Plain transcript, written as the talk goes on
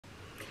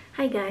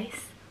Hi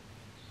guys,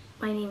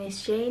 my name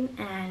is Jane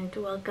and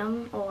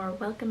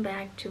welcome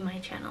back to my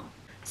channel.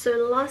 So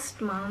last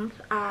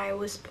month I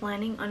was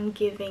planning on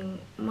giving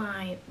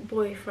my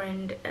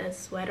boyfriend a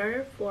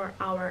sweater for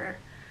our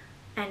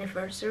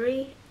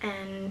anniversary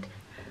and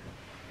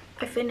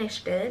I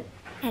finished it.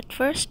 At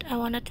first I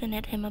wanted to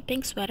knit him a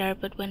pink sweater,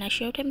 but when I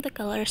showed him the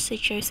colors he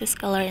chose this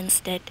color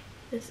instead.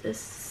 This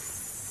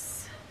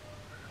is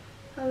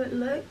how it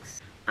looks.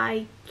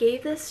 I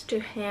gave this to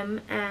him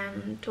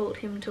and told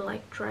him to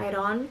try it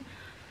on,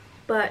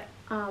 but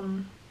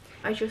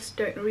I just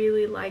don't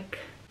really like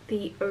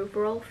the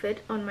overall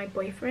fit on my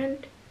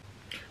boyfriend.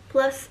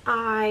 Plus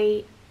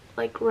I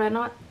ran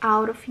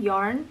out of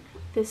yarn.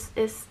 This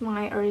is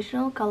my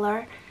original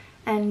color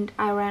and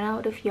I ran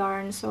out of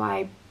yarn, so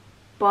I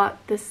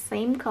bought the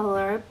same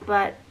color,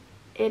 but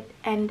it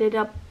ended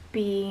up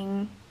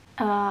being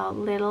a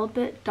little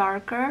bit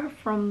darker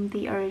from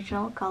the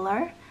original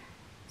color.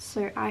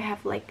 So I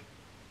have a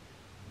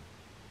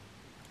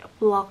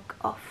block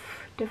of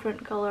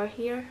different color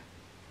here.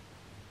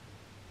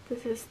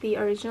 This is the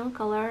original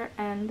color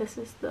and this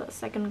is the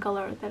second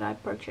color that I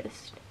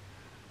purchased.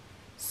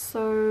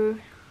 So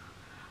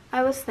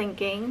I was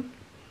thinking,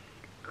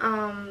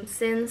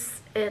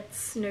 since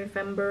it's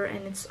November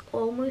and it's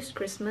almost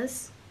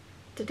Christmas,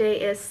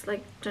 today is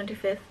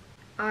 25th,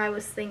 I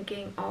was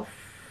thinking of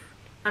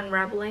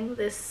unraveling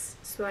this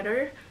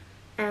sweater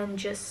and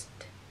just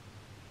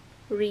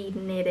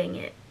re-knitting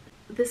it.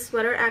 This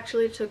sweater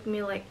actually took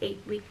me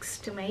 8 weeks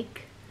to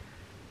make,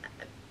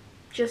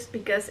 just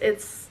because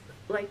it's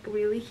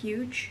really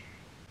huge.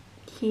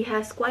 He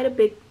has quite a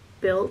big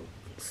build,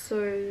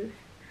 so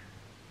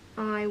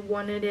I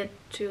wanted it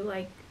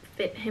to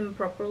fit him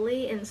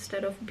properly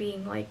instead of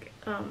being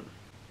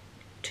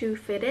too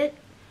fitted.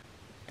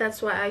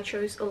 That's why I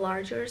chose a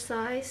larger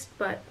size,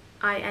 but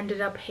I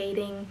ended up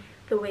hating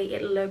the way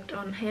it looked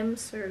on him,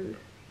 so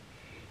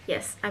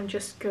yes, I'm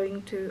just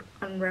going to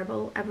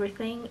unravel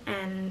everything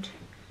and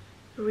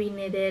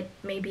re-knit it,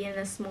 maybe in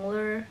a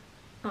smaller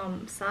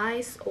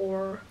size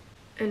or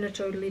in a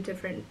totally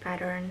different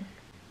pattern.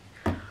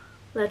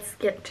 Let's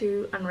get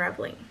to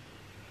unraveling.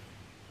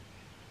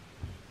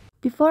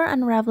 Before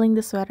unraveling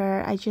the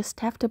sweater, I just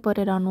have to put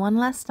it on one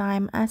last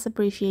time as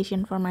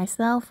appreciation for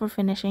myself for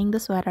finishing the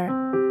sweater.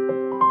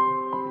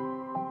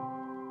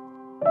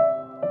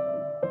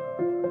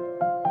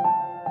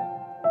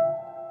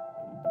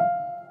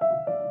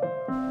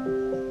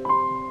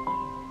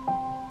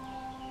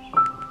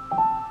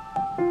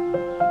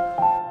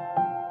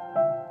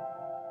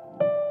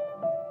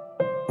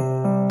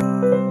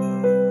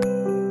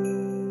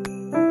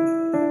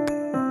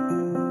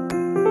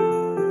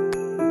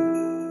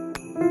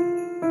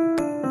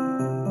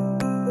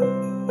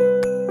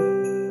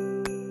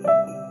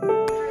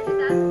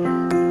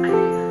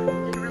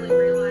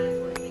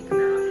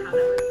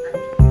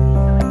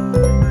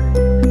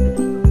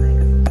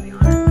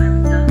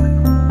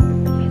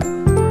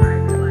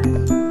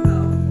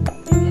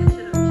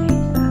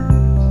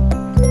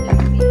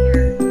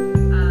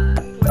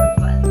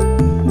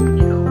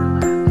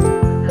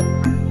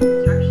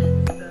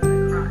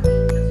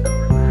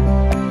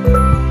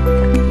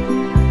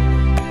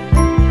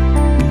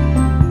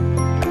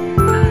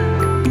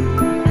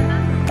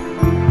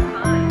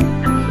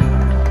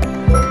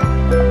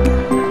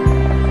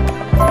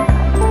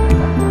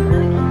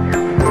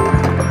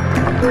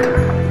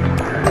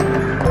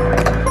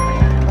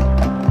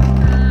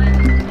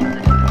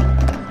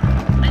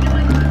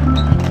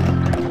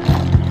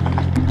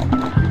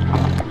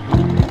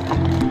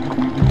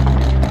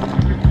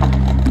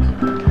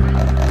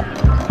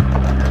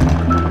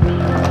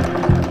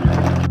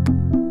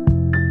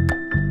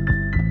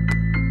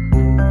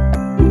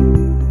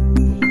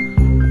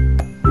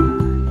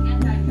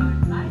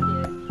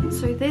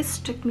 This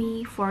took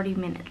me 40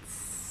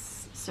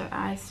 minutes, so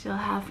I still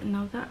have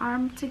another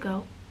arm to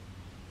go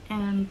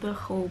and the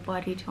whole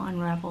body to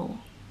unravel,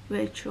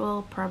 which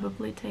will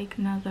probably take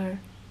another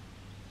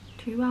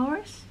 2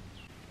 hours.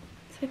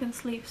 Second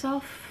sleeves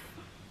off.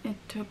 It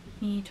took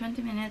me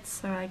 20 minutes,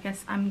 so I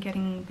guess I'm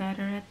getting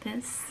better at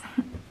this.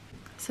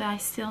 So I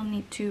still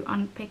need to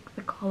unpick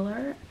the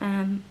collar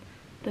and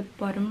the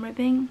bottom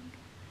ribbing,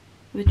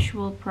 which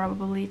will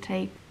probably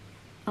take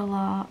a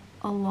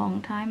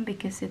long time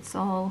because it's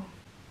all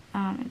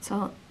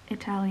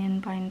Italian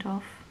bind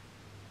off.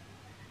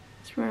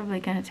 It's probably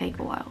gonna take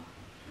a while.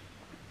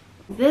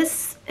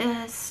 This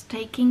is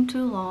taking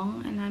too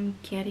long and I'm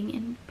getting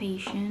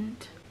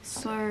impatient,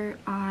 so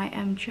I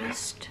am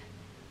just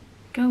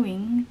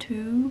gonna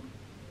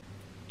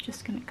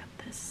cut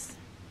this.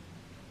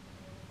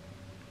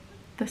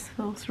 This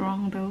feels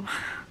wrong though.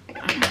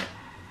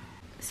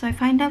 So I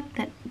find out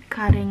that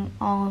cutting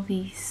all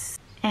these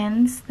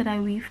ends that I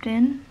weaved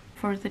in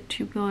for the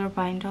tubular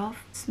bind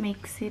off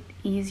makes it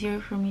easier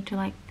for me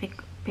to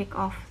pick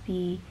off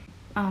the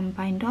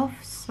bind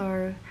off,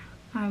 so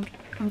I'm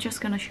just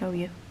gonna show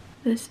you.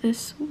 This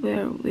is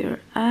where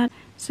we're at.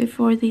 So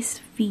for this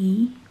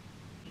V,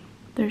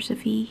 there's a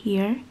V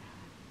here.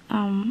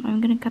 I'm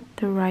gonna cut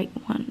the right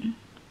one.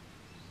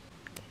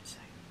 Okay, so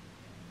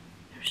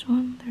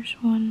There's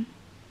one.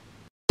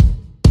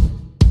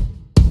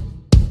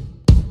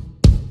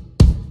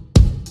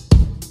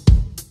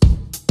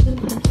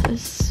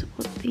 This is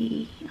what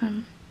the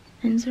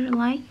ends are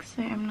like,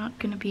 so I'm not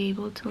gonna be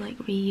able to like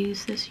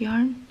reuse this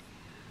yarn,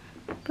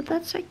 but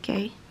that's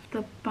okay.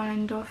 The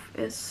bind off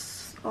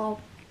is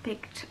all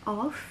picked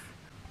off.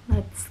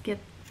 Let's get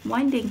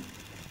winding.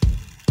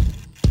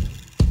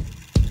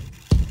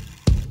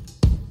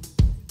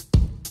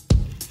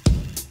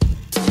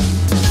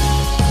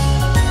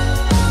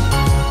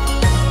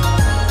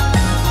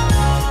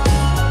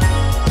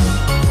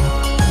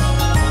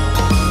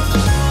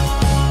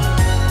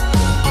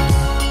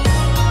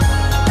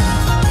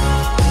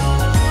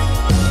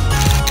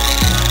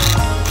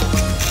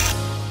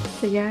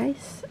 So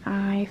guys,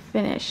 I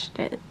finished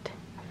it.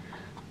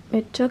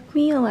 It took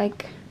me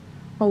like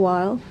a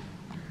while,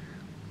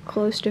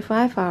 close to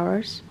 5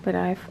 hours, but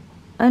I've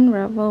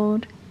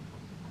unraveled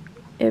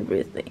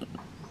everything.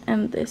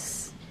 And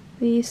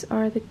these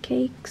are the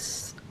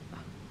cakes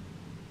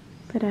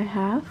that I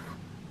have.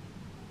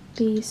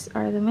 These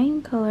are the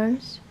main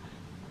colors,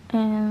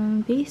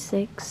 and these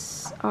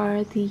 6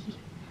 are the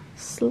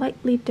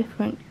slightly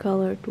different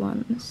colored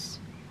ones.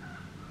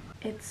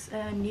 It's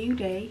a new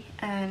day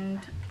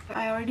and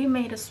I already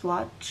made a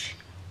swatch,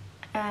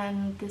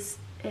 and this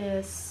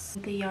is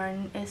the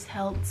yarn is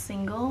held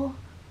single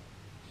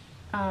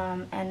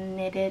and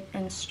knitted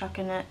and stuck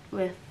in it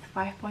with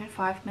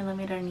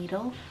 5.5mm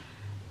needle,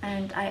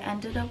 and I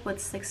ended up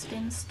with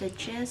 16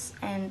 stitches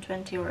and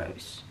 20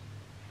 rows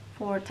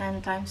for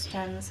 10 times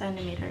 10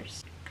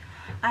 centimeters.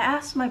 I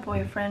asked my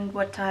boyfriend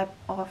what type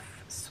of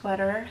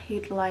sweater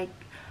he'd like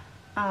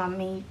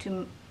me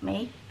to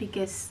make,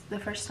 because the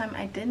first time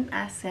I didn't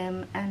ask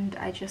him and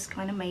I just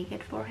kind of made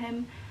it for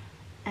him,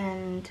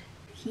 and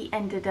he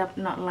ended up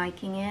not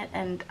liking it,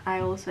 and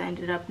I also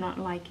ended up not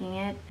liking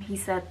it. He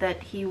said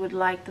that he would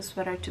like the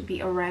sweater to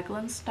be a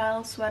raglan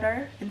style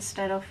sweater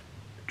instead of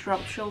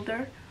drop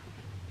shoulder,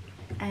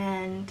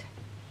 and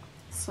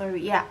so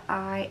yeah,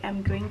 I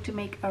am going to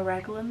make a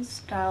raglan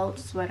style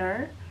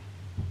sweater.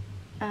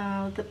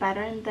 The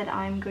pattern that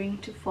I'm going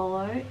to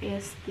follow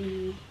is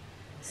the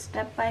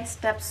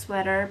step-by-step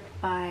sweater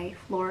by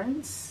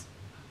Florence.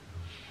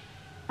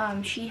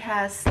 She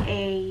has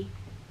a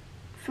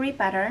free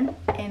pattern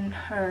in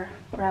her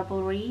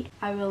Ravelry.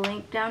 I will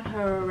link down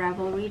her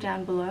Ravelry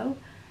down below,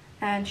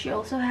 and she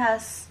also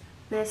has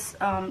this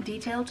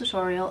detailed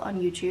tutorial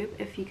on YouTube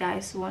if you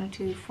guys want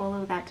to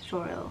follow that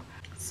tutorial.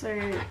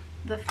 So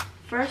the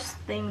first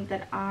thing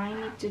that I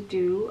need to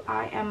do,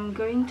 I am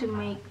going to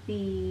make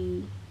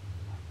the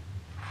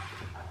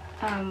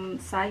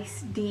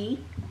size D,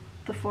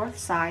 the 4th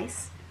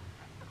size.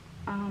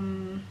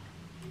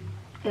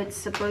 It's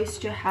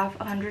supposed to have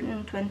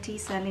 120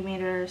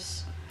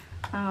 centimeters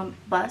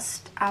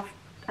bust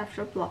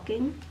after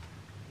blocking.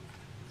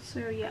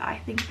 So yeah, I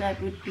think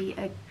that would be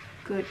a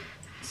good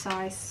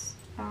size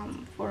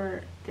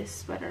for this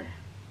sweater.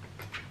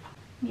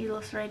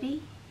 Needles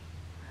ready.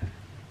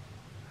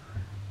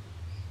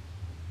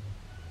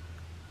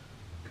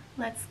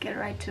 Let's get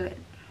right to it.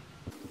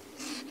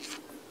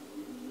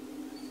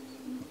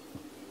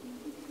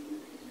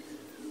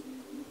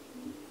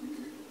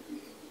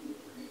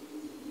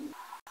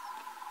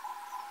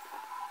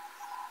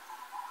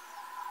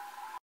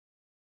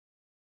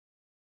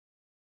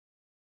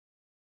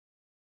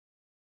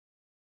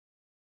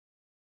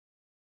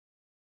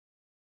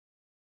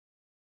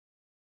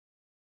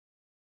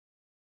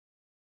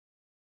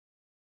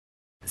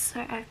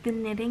 So I've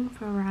been knitting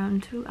for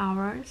around 2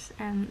 hours,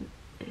 and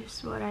this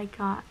is what I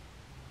got.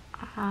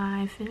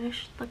 I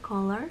finished the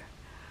collar.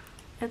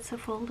 It's a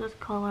folded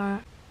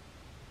collar.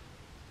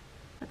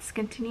 Let's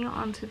continue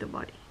on to the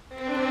body.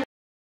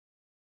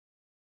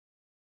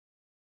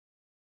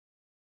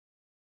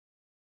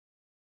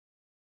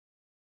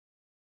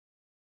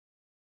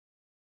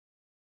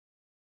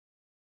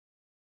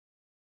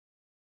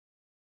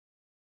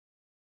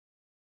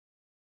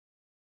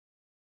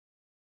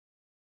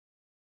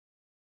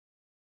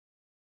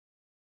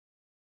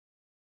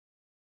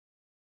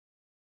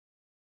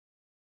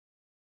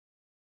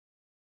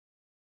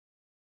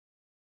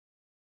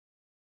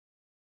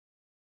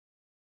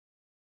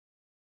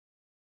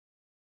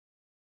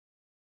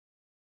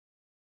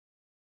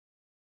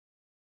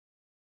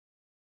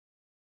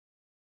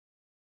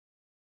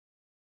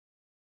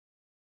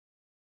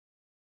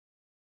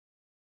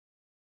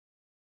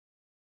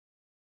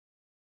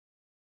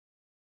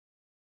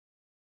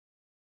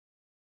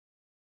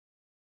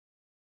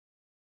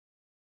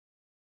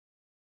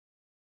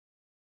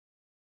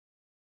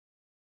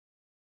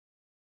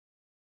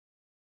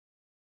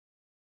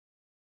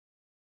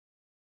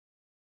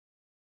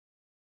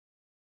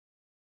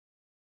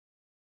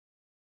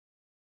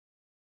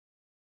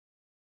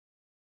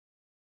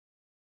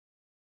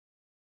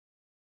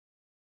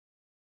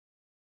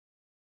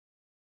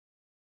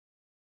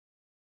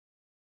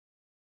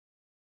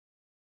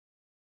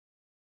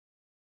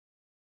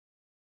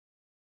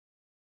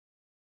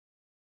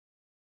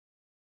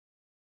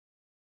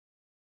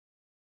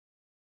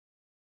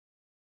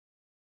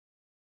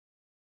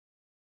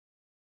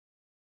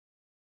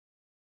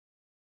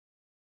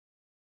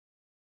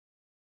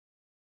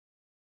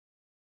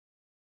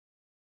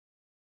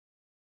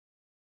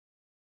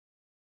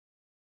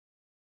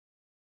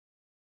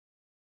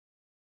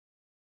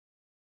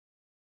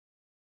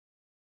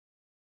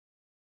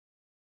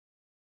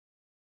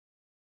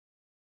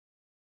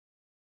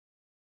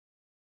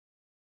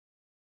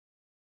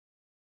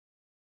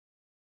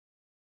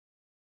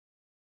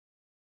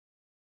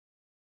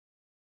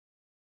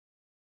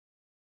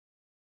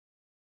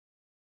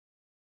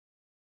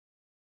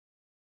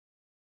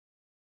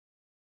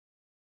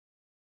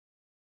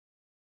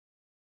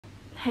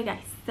 Hey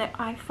guys, so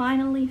I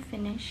finally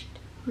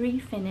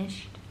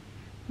refinished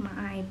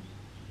my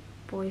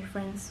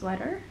boyfriend's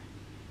sweater,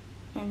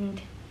 and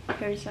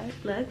here's how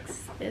it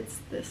looks. It's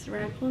this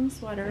raglan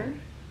sweater.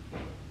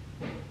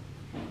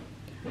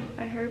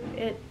 I hope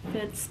it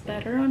fits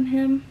better on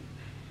him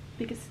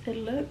because it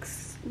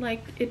looks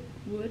like it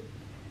would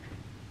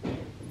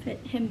fit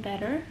him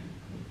better.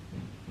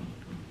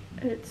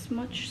 It's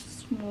much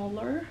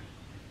smaller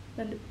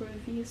than the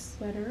previous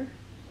sweater,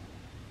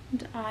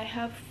 and I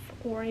have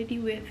already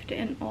weaved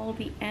in all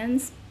the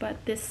ends,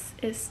 but this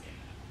is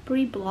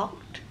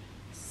pre-blocked,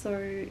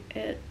 so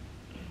it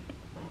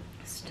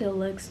still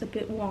looks a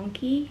bit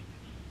wonky.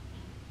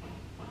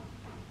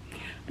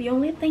 The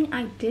only thing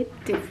I did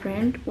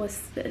different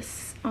was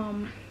this,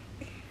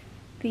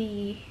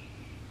 the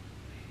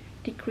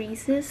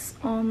decreases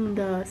on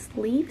the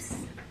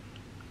sleeves.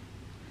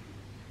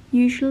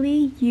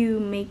 Usually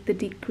you make the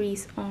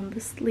decrease on the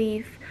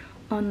sleeve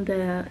on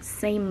the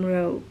same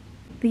row.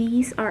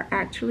 These are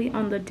actually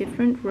on the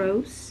different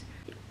rows.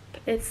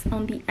 It's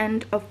on the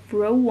end of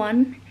row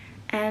 1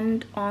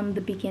 and on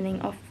the beginning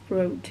of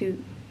row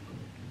 2.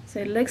 So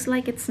it looks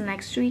like it's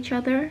next to each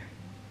other,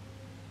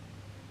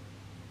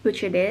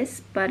 which it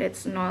is, but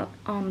it's not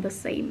on the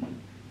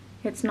same.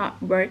 It's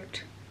not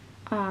worked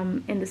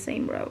in the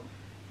same row.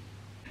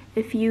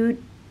 If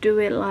you do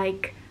it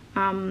like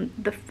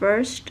the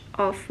first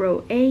of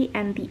row A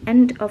and the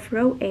end of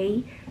row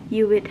A,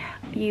 you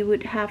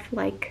would have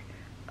like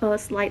a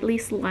slightly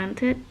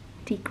slanted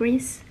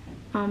decrease,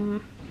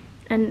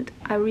 and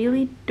I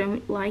really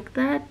don't like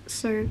that.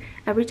 So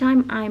every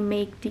time I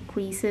make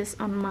decreases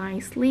on my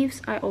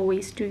sleeves, I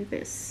always do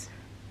this.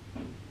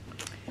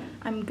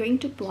 I'm going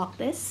to block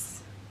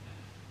this,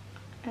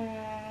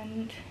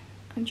 and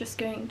I'm just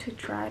going to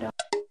try it on.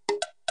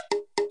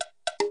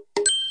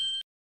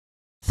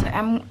 So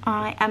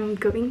I am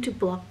going to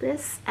block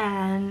this,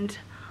 and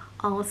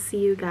I'll see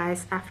you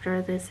guys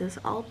after this is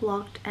all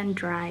blocked and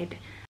dried.